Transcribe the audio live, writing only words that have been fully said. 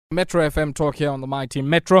Metro FM talk here on the My Team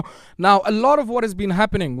Metro. Now, a lot of what has been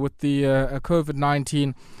happening with the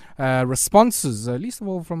COVID-19 responses, least of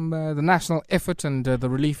all from the national effort and the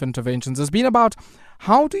relief interventions, has been about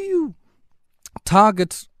how do you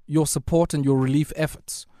target your support and your relief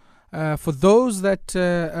efforts for those that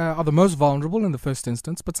are the most vulnerable in the first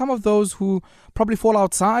instance, but some of those who probably fall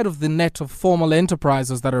outside of the net of formal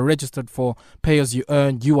enterprises that are registered for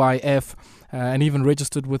pay-as-you-earn, UIF, and even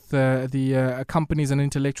registered with the Companies and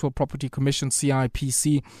Intellectual Property Commission,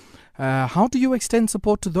 CIPC. How do you extend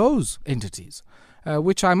support to those entities,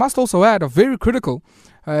 which I must also add are very critical,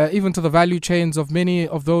 even to the value chains of many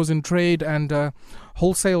of those in trade and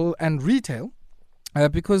wholesale and retail?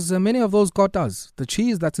 Because many of those gotas, the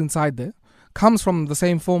cheese that's inside there, comes from the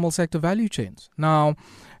same formal sector value chains. Now,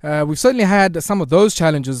 we've certainly had some of those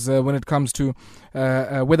challenges when it comes to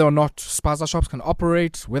whether or not Spaza shops can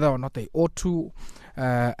operate, whether or not they ought to,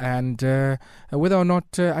 and whether or not,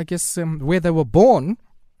 where they were born,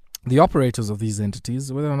 the operators of these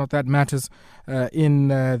entities, whether or not that matters in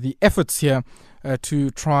the efforts here to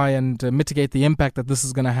try and mitigate the impact that this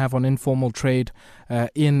is going to have on informal trade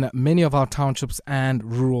in many of our townships and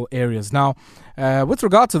rural areas. Now, with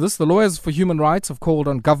regard to this, the Lawyers for Human Rights have called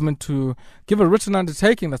on government to give a written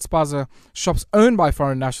undertaking that Spaza shops owned by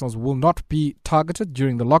foreign nationals will not be targeted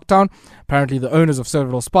during the lockdown. Apparently, the owners of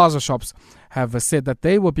several Spaza shops have said that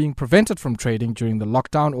they were being prevented from trading during the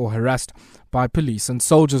lockdown or harassed by police and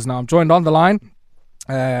soldiers. Now, I'm joined on the line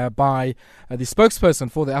by the spokesperson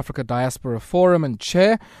for the Africa Diaspora Forum and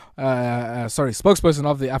spokesperson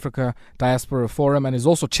of the Africa Diaspora Forum, and is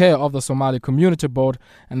also chair of the Somali Community Board,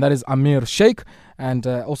 and that is Amir Sheikh, and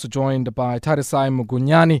also joined by Tarisai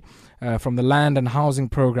Mugunyani from the Land and Housing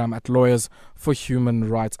Program at Lawyers for Human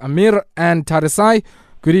Rights. Amir and Tarisai,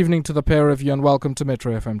 good evening to the pair of you and welcome to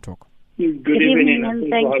Metro FM Talk. Good evening, and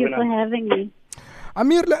thank you for having me.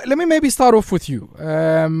 Amir, let me maybe start off with you.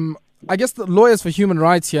 I guess the Lawyers for Human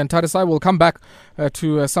Rights here, and Tarisai will come back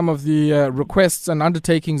to some of the requests and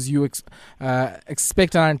undertakings you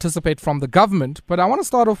expect and anticipate from the government. But I want to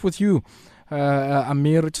start off with you,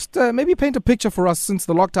 Amir. Just maybe paint a picture for us since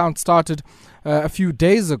the lockdown started a few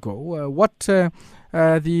days ago. What the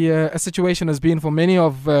situation has been for many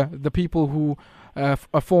of the people who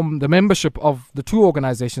form the membership of the two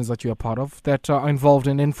organizations that you are part of that are involved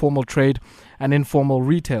in informal trade and informal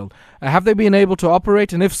retail. Have they been able to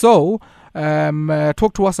operate? And if so,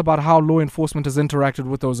 talk to us about how law enforcement has interacted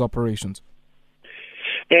with those operations.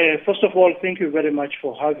 First of all, thank you very much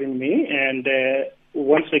for having me. And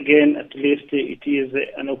once again, at least it is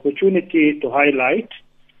an opportunity to highlight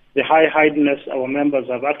the high-handedness our members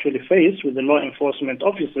have actually faced with the law enforcement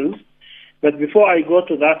officers. But before I go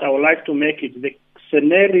to that, I would like to make it the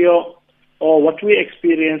scenario or what we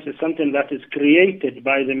experience is something that is created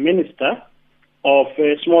by the Minister of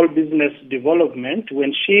Small Business Development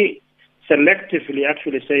when she selectively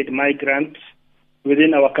actually said migrants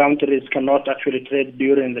within our countries cannot actually trade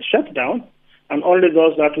during the shutdown, and only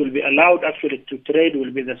those that will be allowed actually to trade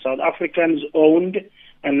will be the South Africans owned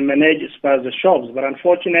and managed Spaza shops. But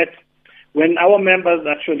unfortunately, when our members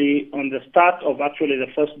actually, on the start of actually the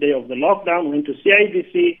first day of the lockdown, went to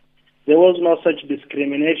CIBC, there was no such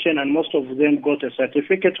discrimination, and most of them got a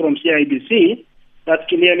certificate from CIBC that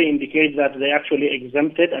clearly indicates that they actually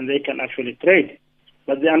exempted and they can actually trade.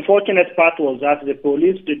 But the unfortunate part was that the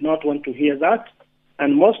police did not want to hear that,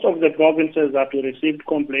 and most of the provinces that we received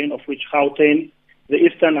complaint, of which Gauteng, the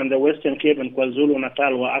Eastern and the Western Cape and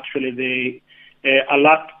KwaZulu-Natal were actually the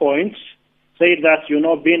alert points, say that,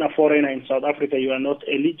 being a foreigner in South Africa, you are not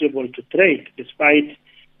eligible to trade, despite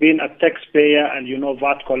being a taxpayer and,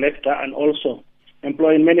 VAT collector, and also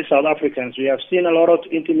employing many South Africans. We have seen a lot of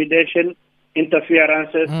intimidation,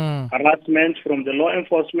 interferences, harassment from the law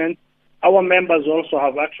enforcement. Our members also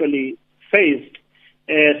have actually faced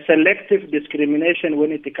selective discrimination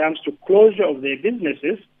when it comes to closure of their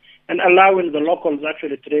businesses and allowing the locals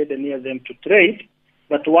actually trade near them to trade.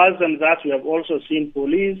 But worse than that, we have also seen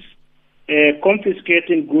police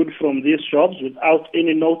confiscating goods from these shops without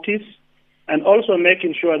any notice, and also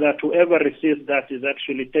making sure that whoever receives that is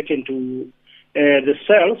actually taken to the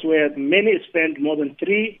cells, where many spend more than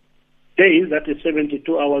 3 days, that is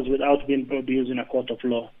 72 hours, without being produced in a court of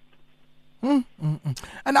law.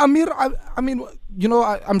 And Amir,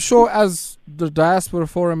 I'm sure as the Diaspora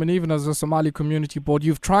Forum and even as the Somali Community Board,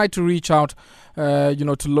 you've tried to reach out,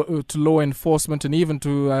 to law enforcement and even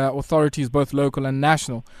to authorities, both local and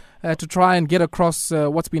national, to try and get across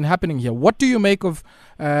what's been happening here. What do you make of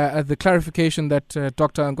the clarification that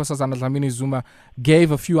Dr. Nkosazana Dlamini-Zuma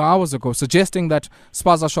gave a few hours ago, suggesting that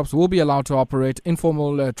Spaza shops will be allowed to operate,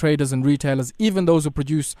 informal traders and retailers, even those who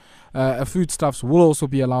produce foodstuffs, will also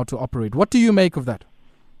be allowed to operate? What do you make of that?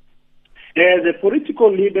 The political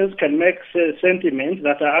leaders can make sentiments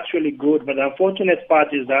that are actually good, but the unfortunate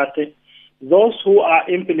part is that those who are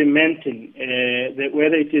implementing,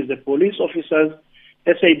 whether it is the police officers,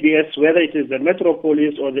 SABS, whether it is the Metro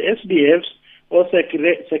Police or the SDFs or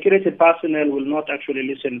security personnel, will not actually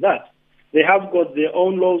listen to that. They have got their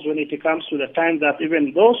own laws when it comes to the time that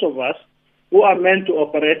even those of us who are meant to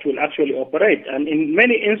operate will actually operate. And in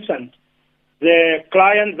many instances, the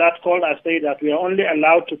client that called us say that we are only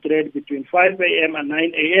allowed to trade between 5 a.m. and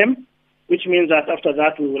 9 a.m., which means that after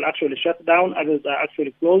that we will actually shut down. Others are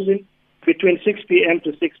actually closing between 6 p.m.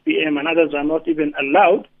 to 6 p.m., and others are not even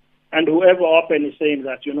allowed. And whoever open is saying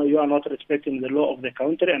that, you are not respecting the law of the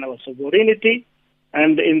country and our sovereignty.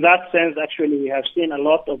 And in that sense, actually, we have seen a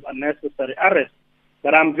lot of unnecessary arrests.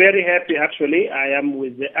 But I'm very happy, actually. I am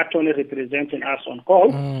with the attorney representing us on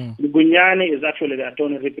call. Mugunyani is actually the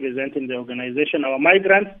attorney representing the organization, our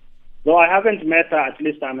migrants. Though I haven't met her, at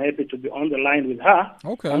least I'm happy to be on the line with her.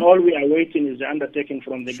 Okay. And all we are waiting is the undertaking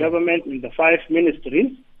from the government in the 5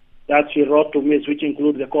 ministries that she wrote to me, which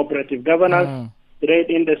include the cooperative governance, trade,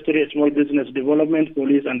 industry, small business development,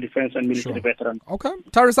 police and defense and military veterans. Okay.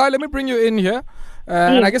 Tarisai, let me bring you in here.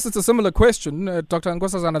 And I guess it's a similar question. Dr.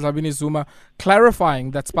 Nkosazana Dlamini-Zuma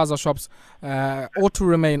clarifying that Spaza shops ought to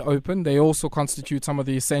remain open. They also constitute some of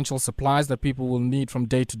the essential supplies that people will need from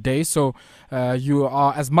day to day. So you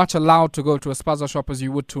are as much allowed to go to a Spaza shop as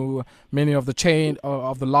you would to many of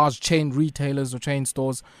the large chain retailers or chain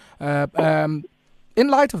stores. In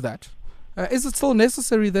light of that, is it still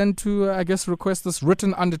necessary then to, request this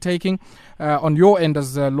written undertaking on your end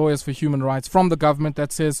as lawyers for human rights from the government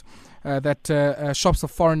that says that shops of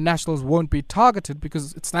foreign nationals won't be targeted,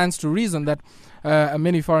 because it stands to reason that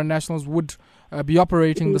many foreign nationals would be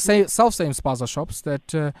operating the same Spaza shops that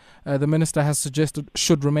the minister has suggested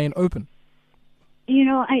should remain open?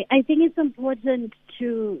 I think it's important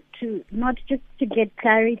to not just to get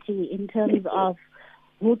clarity in terms of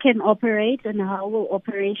who can operate and how will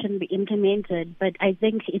operation be implemented. But I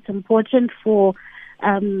think it's important for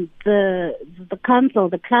the council,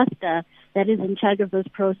 the cluster that is in charge of this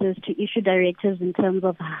process, to issue directives in terms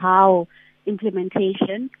of how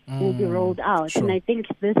implementation will be rolled out. Sure. And I think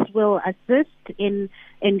this will assist in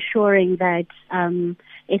ensuring that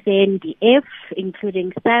FANDF,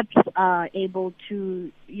 including SAPS, are able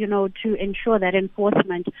to ensure that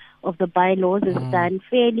enforcement of the bylaws is done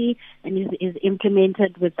fairly and is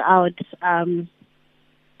implemented without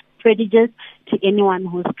prejudice to anyone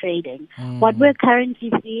who's trading. What we're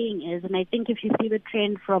currently seeing is, and I think if you see the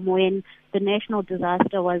trend from when the national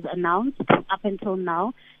disaster was announced up until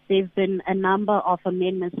now, there have been a number of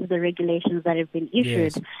amendments to the regulations that have been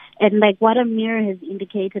issued. Yes. And like what Amir has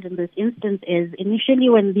indicated in this instance is, initially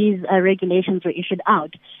when these regulations were issued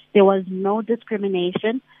out, there was no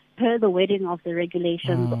discrimination per the wording of the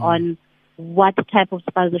regulations on what type of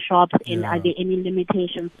Spaza shops and are there any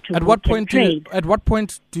limitations to at what point trade. At what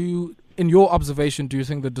point do you, in your observation, do you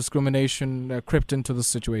think the discrimination crept into this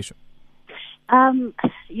situation?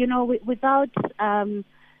 Without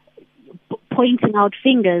pointing out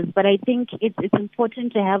fingers, but I think it's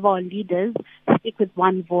important to have our leaders speak with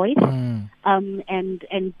one voice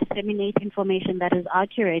and disseminate information that is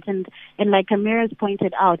accurate. And like Amir has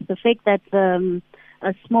pointed out, the fact that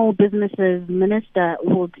a small businesses minister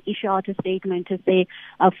would issue out a statement to say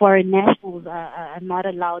foreign nationals are not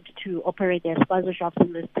allowed to operate their Spaza shops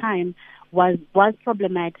in this time was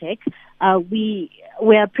problematic. We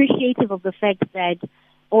are appreciative of the fact that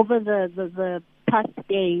over the past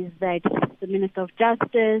days that the Minister of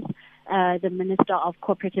Justice, the Minister of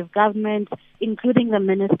Cooperative Government, including the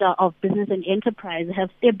Minister of Business and Enterprise, have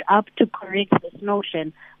stepped up to correct this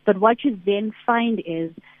notion. But what you then find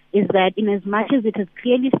is that in as much as it is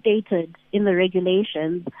clearly stated in the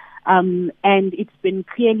regulations, and it's been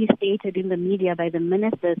clearly stated in the media by the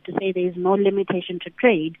ministers to say there is no limitation to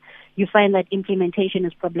trade, you find that implementation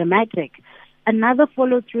is problematic. Another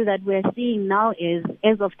follow-through that we're seeing now is,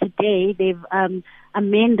 as of today, they've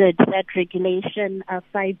amended that regulation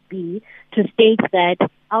 5B to state that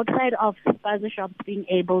outside of Spaza shops being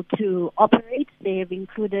able to operate, they have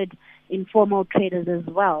included informal traders as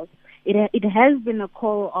well. It has been a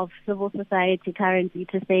call of civil society currently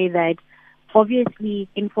to say that obviously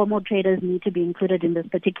informal traders need to be included in this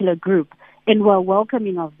particular group, and we're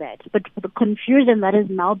welcoming of that. But the confusion that has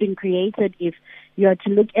now been created, if you are to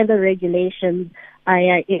look at the regulations,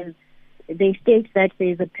 is they state that there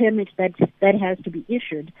is a permit that has to be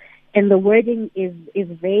issued, and the wording is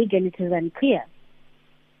vague and it is unclear.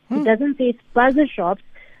 It doesn't say Spaza shops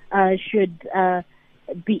should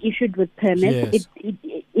be issued with permits. Yes.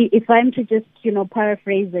 If I'm to just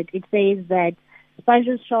paraphrase it, it says that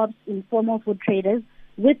Spaza shops, informal food traders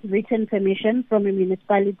with written permission from a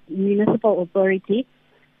municipal authority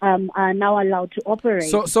are now allowed to operate.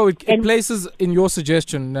 So it places, in your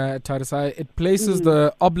suggestion, Tarisai, it places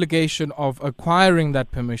the obligation of acquiring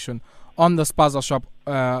that permission on the Spaza shop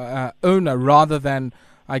owner, rather than,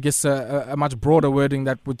 I guess, a much broader wording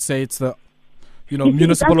that would say it's the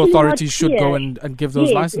municipal authorities should go and give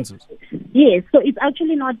those licenses. Yes, so it's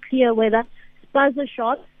actually not clear whether Spaza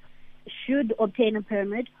shops should obtain a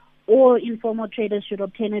permit or informal traders should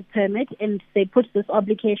obtain a permit, and they put this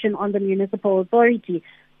obligation on the municipal authority.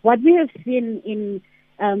 What we have seen in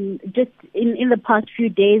the past few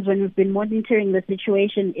days when we've been monitoring the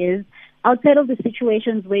situation is, outside of the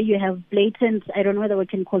situations where you have blatant, I don't know whether we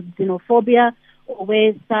can call it xenophobia, or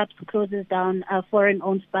where SAPS closes down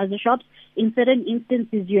foreign-owned Spaza shops, in certain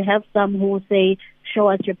instances you have some who will say, show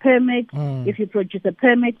us your permit. If you produce a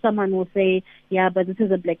permit, someone will say, yeah, but this is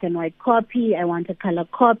a black and white copy, I want a color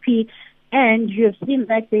copy. And you have seen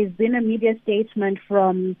that there's been a media statement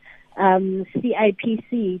from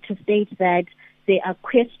CIPC to state that they are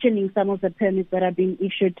questioning some of the permits that are being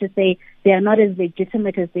issued, to say they are not as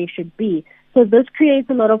legitimate as they should be. So this creates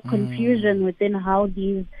a lot of confusion within how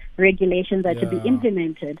these regulations are to be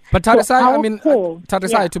implemented. But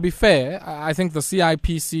Tarisai, to be fair, I think the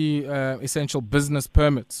CIPC essential business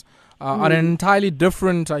permits are an entirely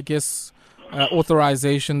different, I guess,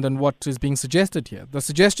 authorization than what is being suggested here. The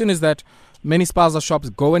suggestion is that many Spaza shops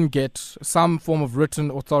go and get some form of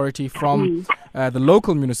written authority from the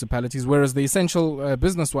local municipalities, whereas the essential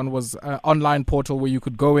business one was an online portal where you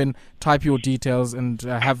could go in, type your details, and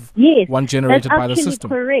have one generated by the system.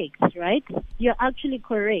 That's actually correct, right? You're actually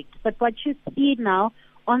correct. But what you see now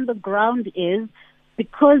on the ground is,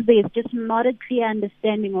 because there's just not a clear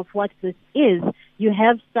understanding of what this is, you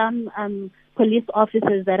have some police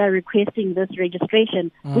officers that are requesting this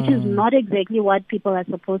registration, which is not exactly what people are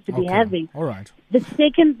supposed to be having. All right. The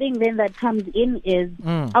second thing then that comes in is,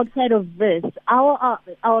 outside of this,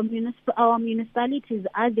 our municipalities,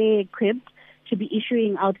 are they equipped to be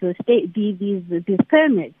issuing out these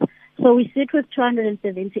permits? So we sit with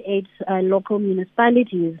 278 local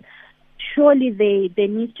municipalities. Surely there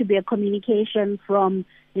needs to be a communication from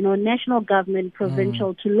national government,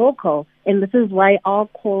 provincial to local, and this is why our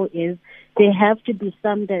call is there have to be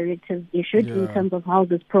some directives issued in terms of how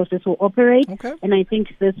this process will operate. And I think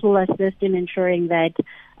this will assist in ensuring that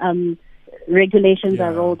regulations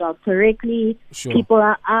are rolled out correctly. People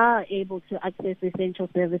are able to access essential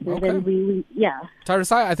services. And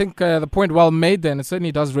Tarisai, I think the point well made then. It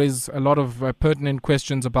certainly does raise a lot of pertinent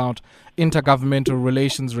questions about intergovernmental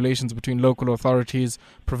relations between local authorities,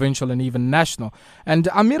 provincial and even national. And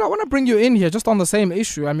Amir, I want to bring you in here just on the same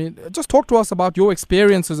issue. I mean, just talk to us about your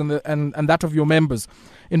experiences and that of your members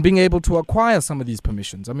in being able to acquire some of these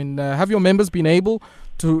permissions. I mean, have your members been able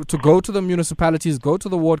to go to the municipalities, go to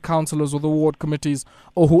the ward councillors or the ward committees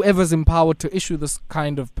or whoever's empowered to issue this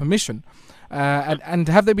kind of permission? And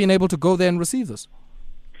have they been able to go there and receive this?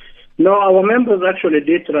 No, our members actually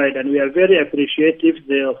did right, and we are very appreciative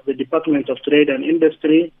of the Department of Trade and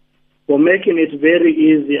Industry for making it very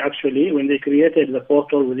easy, actually, when they created the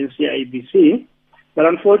portal within CIBC. But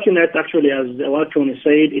unfortunately, actually, as Watoni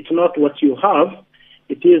said, it's not what you have.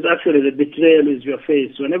 It is actually the betrayal is your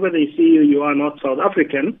face. Whenever they see you, you are not South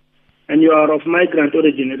African, and you are of migrant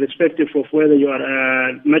origin, irrespective of whether you are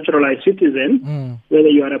a naturalized citizen, whether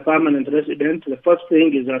you are a permanent resident. The first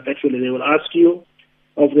thing is that actually they will ask you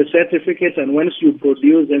of the certificate, and once you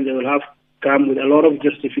produce, then they will have come with a lot of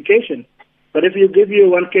justification. But if you give you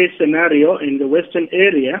one case scenario in the western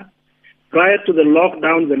area, prior to the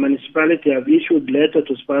lockdown, the municipality have issued letter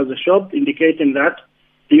to Spaza shop indicating that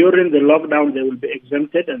during the lockdown they will be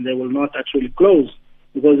exempted and they will not actually close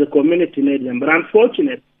because the community needs them. But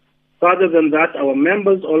unfortunately, rather than that, our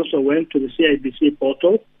members also went to the CIBC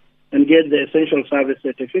portal and get the essential service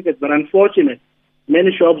certificate. But unfortunately,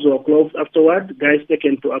 many shops were closed afterward, guys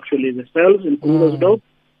taken to actually the cells in Kundasdorp,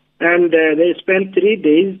 and they spent 3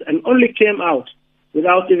 days and only came out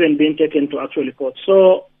without even being taken to actually court.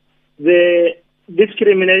 So the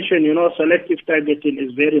discrimination, selective targeting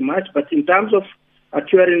is very much, but in terms of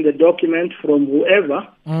acquiring the document from whoever,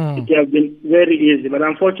 it has been very easy. But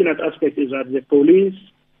unfortunate aspect is that the police,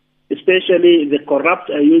 especially the corrupt,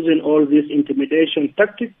 are using all these intimidation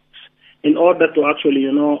tactics in order to actually,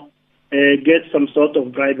 get some sort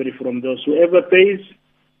of bribery from those. Whoever pays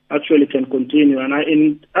actually can continue. And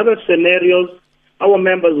in other scenarios, our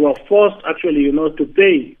members were forced actually, to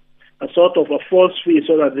pay a sort of a false fee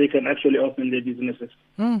so that they can actually open their businesses.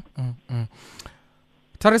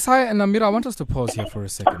 Tarisai and Amir, I want us to pause here for a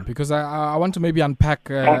second because I want to maybe unpack,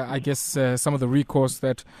 some of the recourse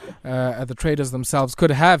that the traders themselves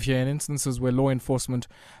could have here in instances where law enforcement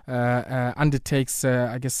undertakes,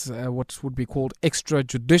 what would be called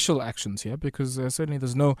extrajudicial actions here, because certainly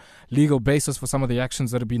there's no legal basis for some of the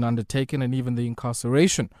actions that have been undertaken and even the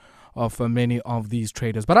incarceration of many of these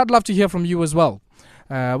traders. But I'd love to hear from you as well.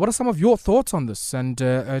 What are some of your thoughts on this? And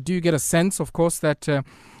do you get a sense, of course, that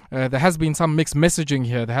there has been some mixed messaging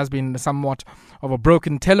here. There has been somewhat of a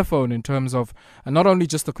broken telephone in terms of not only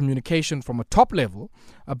just the communication from a top level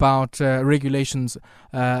about regulations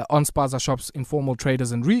on Spaza shops, informal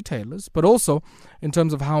traders and retailers, but also in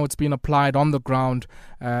terms of how it's been applied on the ground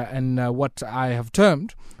and what I have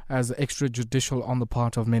termed as extrajudicial on the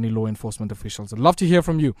part of many law enforcement officials. I'd love to hear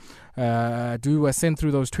from you. Do send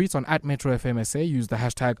through those tweets on @MetroFMSA. Use the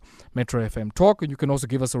hashtag MetroFMTalk, and you can also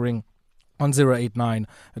give us a ring on 089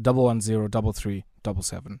 110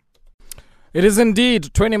 3377. It is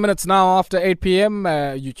indeed 20 minutes now after 8 p.m.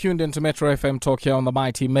 You tuned into Metro FM Talk here on the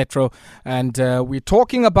Mighty Metro, and we're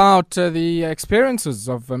talking about the experiences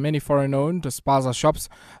of many foreign-owned Spaza shops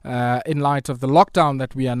in light of the lockdown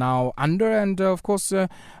that we are now under, and of course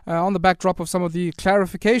on the backdrop of some of the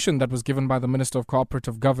clarification that was given by the Minister of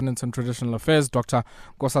Cooperative Governance and Traditional Affairs, Dr.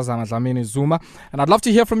 Nkosazana Dlamini-Zuma. And I'd love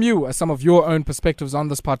to hear from you some of your own perspectives on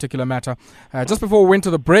this particular matter. Just before we went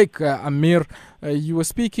to the break, Amir, you were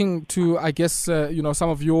speaking to, some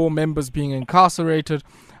of your members being incarcerated,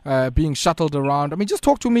 being shuttled around. I mean, just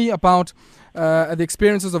talk to me about the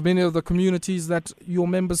experiences of many of the communities that your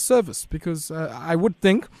members service, because I would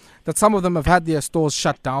think that some of them have had their stores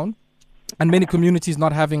shut down and many communities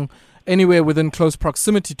not having anywhere within close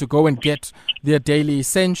proximity to go and get their daily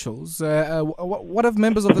essentials. What have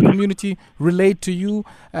members of the community relayed to you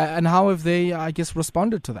and how have they,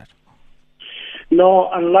 responded to that? No,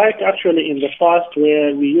 unlike actually in the past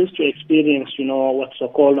where we used to experience, what's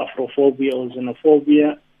called Afrophobia or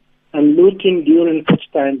xenophobia, and looting during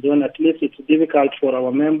such times when at least it's difficult for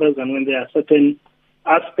our members and when there are certain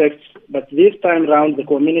aspects. But this time round, the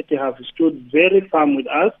community have stood very firm with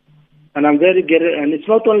us, and and it's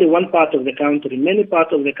not only one part of the country, many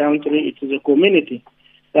parts of the country, it is a community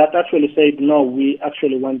that actually said, no, we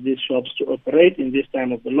actually want these shops to operate in this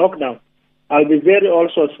time of the lockdown. I'll be very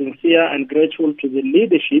also sincere and grateful to the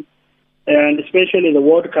leadership, and especially the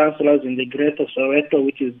ward councillors in the Greater Soweto,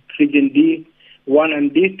 which is Region D1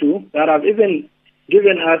 and D2, that have even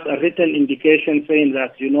given us a written indication saying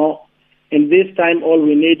that, in this time, all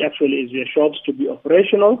we need actually is your shops to be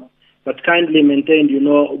operational, but kindly maintain,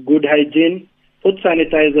 good hygiene, put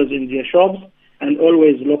sanitizers in your shops, and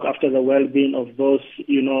always look after the well-being of those,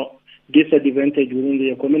 disadvantaged within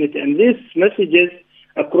your community. And these messages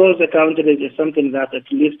across the country is something that at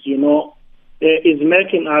least, is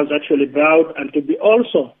making us actually proud and to be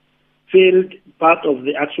also feel part of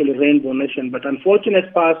the actual Rainbow Nation. But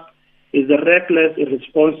unfortunate part is the reckless,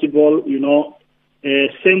 irresponsible,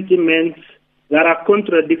 sentiments that are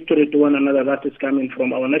contradictory to one another that is coming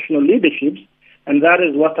from our national leaderships, and that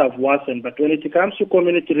is what have worsened. But when it comes to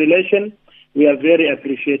community relation, we are very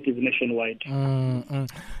appreciative nationwide.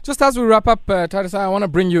 Just as we wrap up, Tarisai, I want to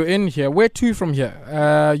bring you in here. Where to from here?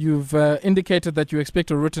 You've indicated that you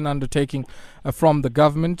expect a written undertaking from the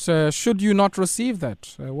government. Should you not receive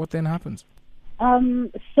that, what then happens?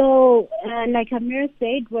 Like Amir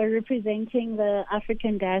said, we're representing the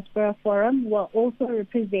African Diaspora Forum. We're also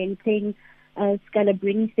representing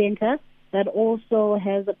Scalabrini Center that also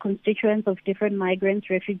has a constituent of different migrants,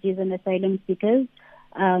 refugees, and asylum seekers.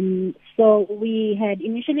 So we had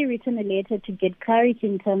initially written a letter to get clarity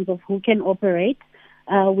in terms of who can operate.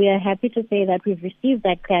 We are happy to say that we've received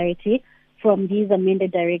that clarity from these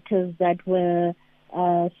amended directives that were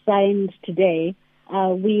signed today.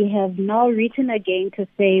 We have now written again to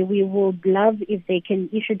say we would love if they can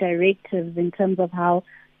issue directives in terms of how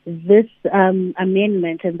this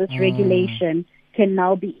amendment and this regulation can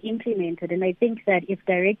now be implemented. And I think that if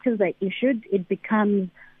directives are issued, it becomes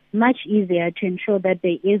much easier to ensure that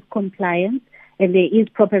there is compliance and there is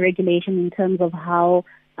proper regulation in terms of how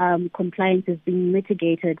compliance is being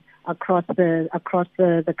mitigated across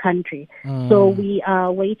the country. So we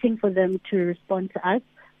are waiting for them to respond to us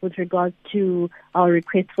with regards to our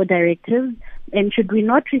request for directives. And should we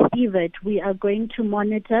not receive it, we are going to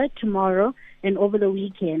monitor tomorrow and over the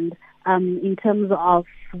weekend in terms of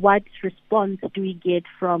what response do we get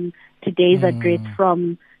from today's address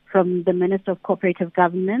from the Minister of Cooperative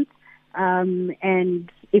Governance,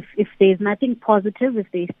 and if there's nothing positive, if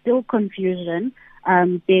there's still confusion,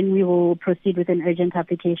 then we will proceed with an urgent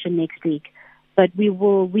application next week. But we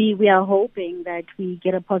are hoping that we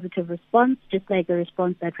get a positive response, just like the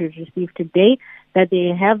response that we've received today, that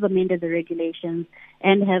they have amended the regulations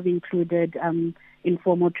and have included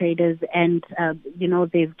informal traders, and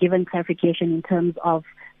they've given clarification in terms of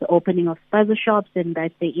the opening of Spaza shops, and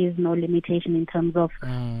that there is no limitation in terms of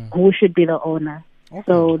who should be the owner. Okay.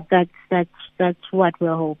 So that's what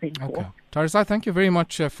we're hoping for. Okay. Tarisai, thank you very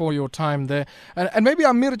much for your time there. And maybe,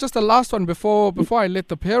 Amir, just the last one before I let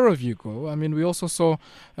the pair of you go. I mean, we also saw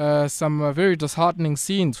some very disheartening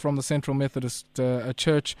scenes from the Central Methodist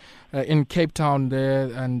Church in Cape Town there,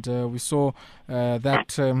 and we saw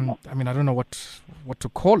that, I don't know what to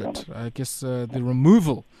call it. I guess the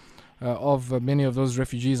removal of many of those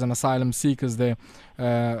refugees and asylum seekers there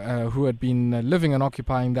who had been living and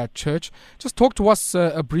occupying that church. Just talk to us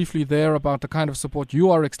briefly there about the kind of support you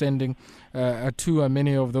are extending to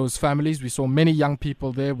many of those families. We saw many young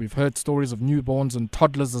people there. We've heard stories of newborns and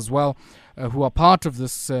toddlers as well who are part of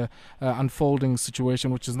this unfolding situation,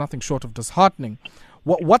 which is nothing short of disheartening.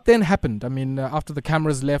 What then happened? I mean, after the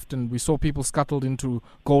cameras left and we saw people scuttled into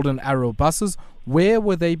Golden Arrow buses, where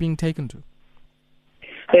were they being taken to?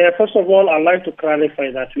 First of all, I'd like to clarify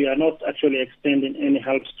that we are not actually extending any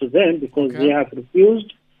help to them, because they have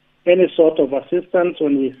refused any sort of assistance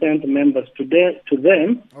when we sent members to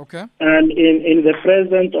them. Okay. And in the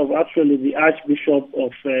presence of actually the Archbishop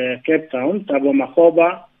of Cape Town, Thabo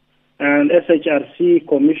Makgoba, and SHRC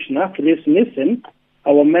Commissioner Chris Nissen,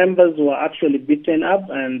 our members were actually beaten up,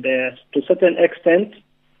 and to a certain extent,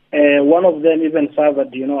 one of them even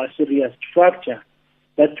suffered, a serious fracture.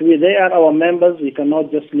 But they are our members. We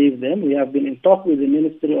cannot just leave them. We have been in talk with the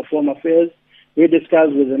Ministry of Home Affairs. We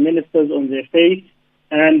discussed with the ministers on their faith.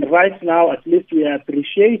 And right now, at least we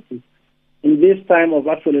appreciate it. In this time of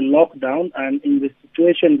actually lockdown and in the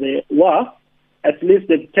situation they were, at least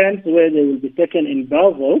the tents where they will be taken in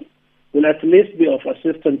Belleville will at least be of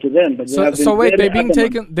assistance to them. But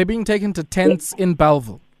they're being taken to tents in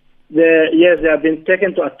Belleville? Yes, they have been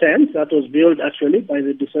taken to a tent that was built actually by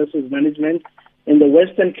the Disasters Management in the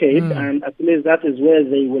Western Cape, and at least that is where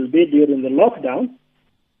they will be during the lockdown.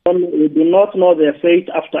 We do not know their fate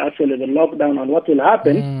after actually the lockdown and what will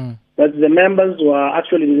happen, but the members were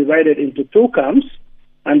actually divided into two camps,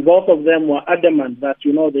 and both of them were adamant that,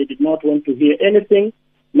 they did not want to hear anything,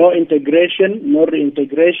 no integration, no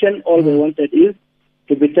reintegration. All they wanted is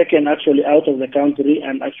to be taken actually out of the country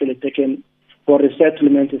and actually taken for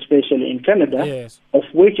resettlement, especially in Canada, of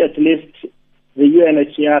which at least the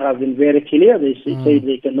UNHCR have been very clear. They say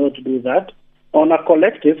they cannot do that on a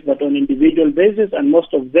collective, but on individual basis, and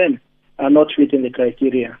most of them are not fitting the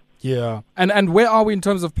criteria. Yeah. And where are we in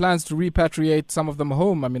terms of plans to repatriate some of them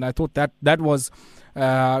home? I mean, I thought that was,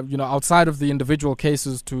 outside of the individual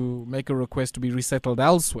cases, to make a request to be resettled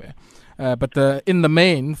elsewhere. But in the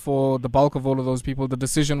main, for the bulk of all of those people, the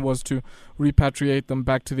decision was to repatriate them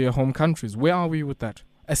back to their home countries. Where are we with that?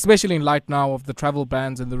 Especially in light now of the travel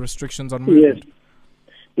bans and the restrictions on movement. Yes.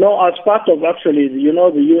 No, as part of actually, the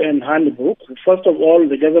UN handbook, first of all,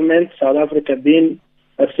 the government, South Africa being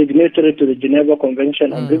a signatory to the Geneva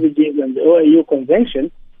Convention on Refugees and the OAU Convention,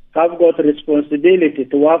 have got a responsibility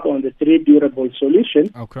to work on the three durable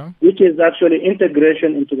solutions, which is actually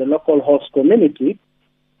integration into the local host community.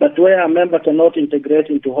 But where a member cannot integrate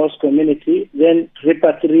into host community, then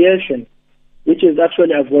repatriation, which is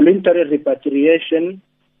actually a voluntary repatriation,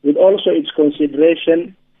 with also its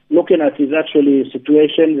consideration, looking at his actually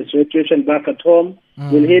situation, the situation back at home,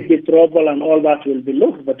 will he be trouble, and all that will be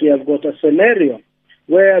looked. But we have got a scenario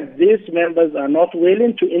where these members are not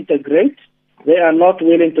willing to integrate, they are not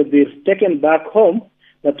willing to be taken back home,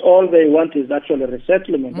 but all they want is actually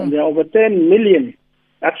resettlement. And there are over 10 million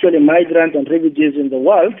actually migrants and refugees in the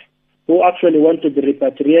world who actually want to be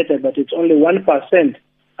repatriated, but it's only 1%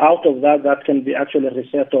 out of that can be actually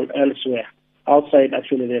resettled elsewhere, outside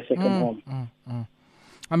actually their second home.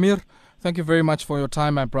 Amir, thank you very much for your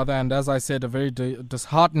time, my brother. And as I said, a very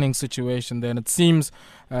disheartening situation there. And it seems,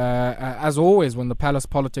 as always, when the palace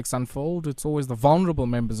politics unfold, it's always the vulnerable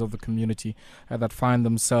members of the community that find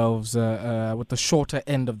themselves with the shorter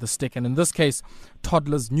end of the stick. And in this case,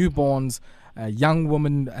 toddlers, newborns, young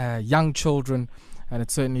women, young children. And it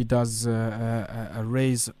certainly does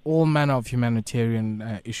raise all manner of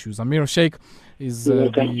humanitarian issues. Amir Sheikh is the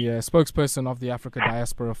spokesperson of the Africa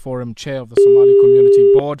Diaspora Forum, chair of the Somali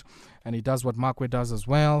Community Board, and he does what Makwe does as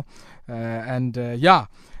well.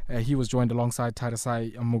 He was joined alongside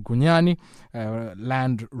Tarisai Mugunyani,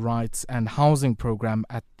 Land Rights and Housing Program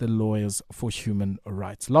at the Lawyers for Human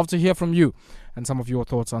Rights. Love to hear from you and some of your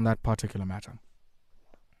thoughts on that particular matter.